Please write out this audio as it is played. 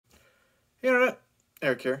Hey Internet,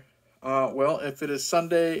 Eric here. Well, if it is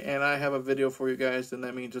Sunday and I have a video for you guys, then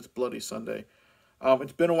that means it's Bloody Sunday.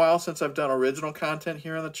 It's been a while since I've done original content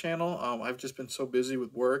here on the channel. I've just been so busy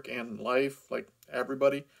with work and life, like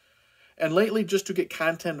everybody. And lately, just to get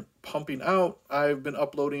content pumping out, I've been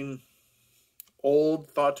uploading old,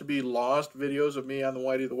 thought to be lost videos of me on the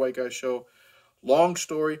Whitey the White Guy show. Long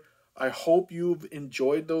story. I hope you've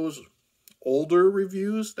enjoyed those older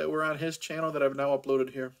reviews that were on his channel that I've now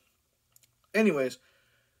uploaded here. Anyways,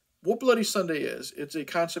 what Bloody Sunday is, it's a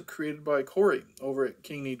concept created by Corey over at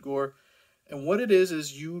King Need Gore. And what it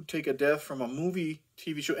is you take a death from a movie,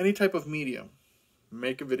 TV show, any type of medium,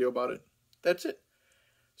 make a video about it. That's it.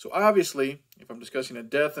 So obviously, if I'm discussing a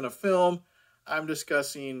death in a film, I'm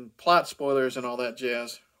discussing plot spoilers and all that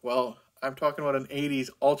jazz. Well, I'm talking about an 80s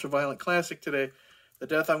ultra-violent classic today. The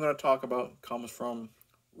death I'm going to talk about comes from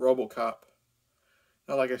Robocop.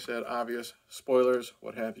 Now, like I said, obvious, spoilers,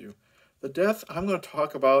 what have you. The death I'm going to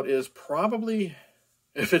talk about is probably,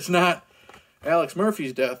 if it's not Alex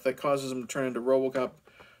Murphy's death that causes him to turn into Robocop,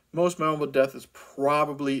 most memorable death is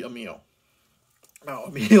probably Emil. Now,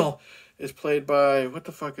 Emil is played by, what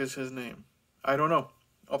the fuck is his name? I don't know,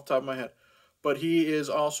 off the top of my head. But he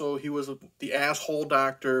was the asshole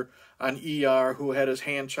doctor on ER who had his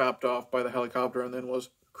hand chopped off by the helicopter and then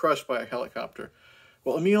was crushed by a helicopter.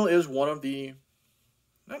 Well, Emil is one of the,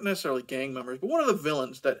 not necessarily gang members, but one of the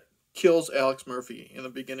villains that kills Alex Murphy in the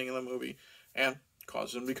beginning of the movie and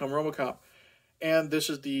causes him to become Robocop. And this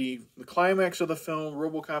is the climax of the film.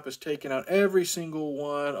 Robocop has taken out every single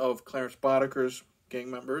one of Clarence Boddicker's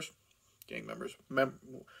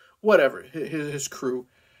whatever, his crew.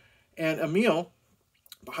 And Emil,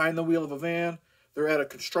 behind the wheel of a van, they're at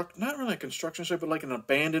a not really a construction site, but like an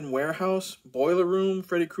abandoned warehouse, boiler room,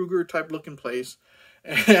 Freddy Krueger type looking place.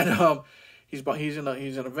 And he's in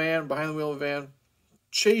a van, behind the wheel of a van,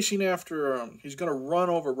 chasing after, he's going to run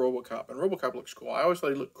over Robocop. And Robocop looks cool. I always thought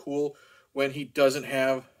he looked cool when he doesn't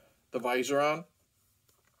have the visor on.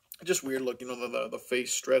 Just weird look, the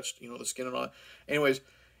face stretched, the skin and all that. Anyways,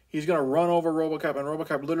 he's going to run over Robocop, and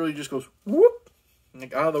Robocop literally just goes, whoop,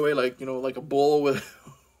 like out of the way, like, like a bull with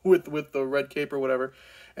the red cape or whatever.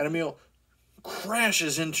 And Emil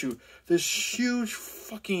crashes into this huge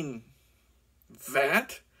fucking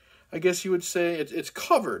vat, I guess you would say. It's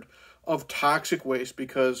covered of toxic waste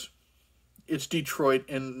because it's Detroit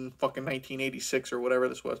in fucking 1986 or whatever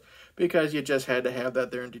this was, because you just had to have that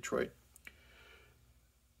there in Detroit.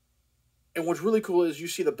 And what's really cool is you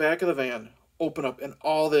see the back of the van open up and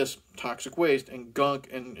all this toxic waste and gunk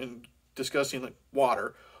and disgusting like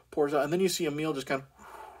water pours out, and then you see Emil just kind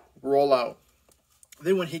of roll out.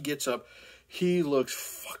 Then when he gets up, he looks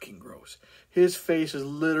fucking gross. His face is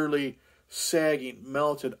literally sagging,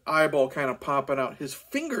 melted, eyeball kind of popping out. His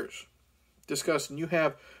fingers, disgusting. You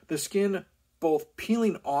have the skin both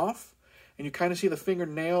peeling off, and you kind of see the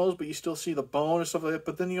fingernails, but you still see the bone and stuff like that.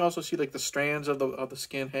 But then you also see like the strands of the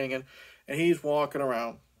skin hanging, and he's walking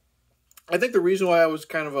around. I think the reason why I was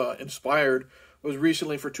kind of inspired was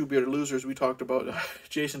recently for Two Bearded Losers. We talked about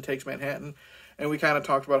Jason Takes Manhattan, and we kind of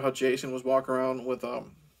talked about how Jason was walking around with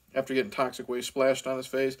after getting toxic waste splashed on his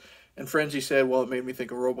face. And Frenzy said, well, it made me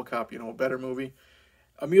think of Robocop, a better movie.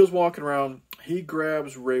 Emil's walking around. He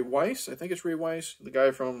grabs Ray Weiss. I think it's Ray Weiss, the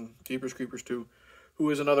guy from Jeepers Creepers 2, who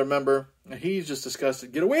is another member. And he's just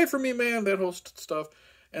disgusted. Get away from me, man, that whole stuff.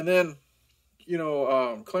 And then,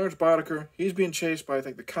 Clarence Boddicker, he's being chased by, I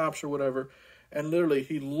think, the cops or whatever. And literally,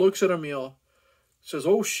 he looks at Emil, says,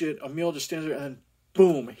 oh, shit. Emil just stands there, and then,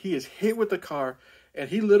 boom, he is hit with the car. And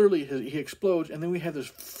he literally, he explodes. And then we have this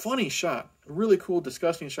funny shot, a really cool,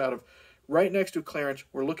 disgusting shot of right next to Clarence.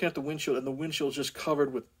 We're looking at the windshield, and the windshield's just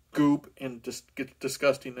covered with goop and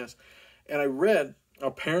disgustingness. And I read,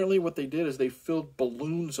 apparently what they did is they filled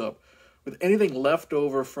balloons up with anything left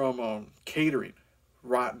over from catering,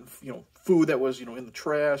 rotten, food that was, in the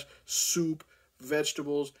trash, soup,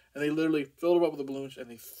 vegetables, and they literally filled it up with the balloons and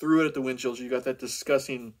they threw it at the windshield. So you got that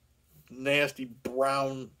disgusting, nasty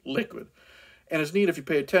brown liquid. And it's neat if you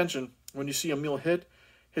pay attention, when you see Emil hit,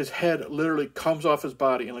 his head literally comes off his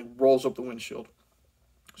body and like rolls up the windshield.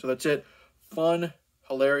 So that's it. Fun,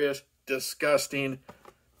 hilarious, disgusting.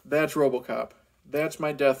 That's Robocop. That's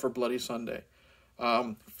my death for Bloody Sunday.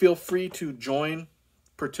 Feel free to join,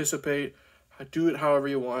 participate, do it however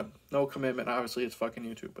you want. No commitment. Obviously, it's fucking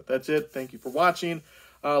YouTube. But that's it. Thank you for watching.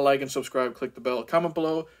 Like and subscribe. Click the bell. Comment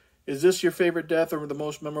below. Is this your favorite death or the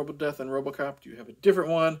most memorable death in Robocop? Do you have a different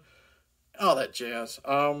one? All that jazz.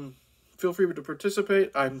 Feel free to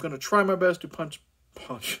participate. I'm going to try my best to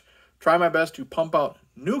try my best to pump out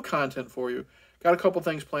new content for you. Got a couple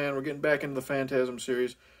things planned. We're getting back into the Phantasm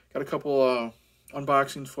series. Got a couple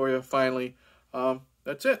unboxings for you finally.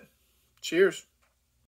 That's it. Cheers.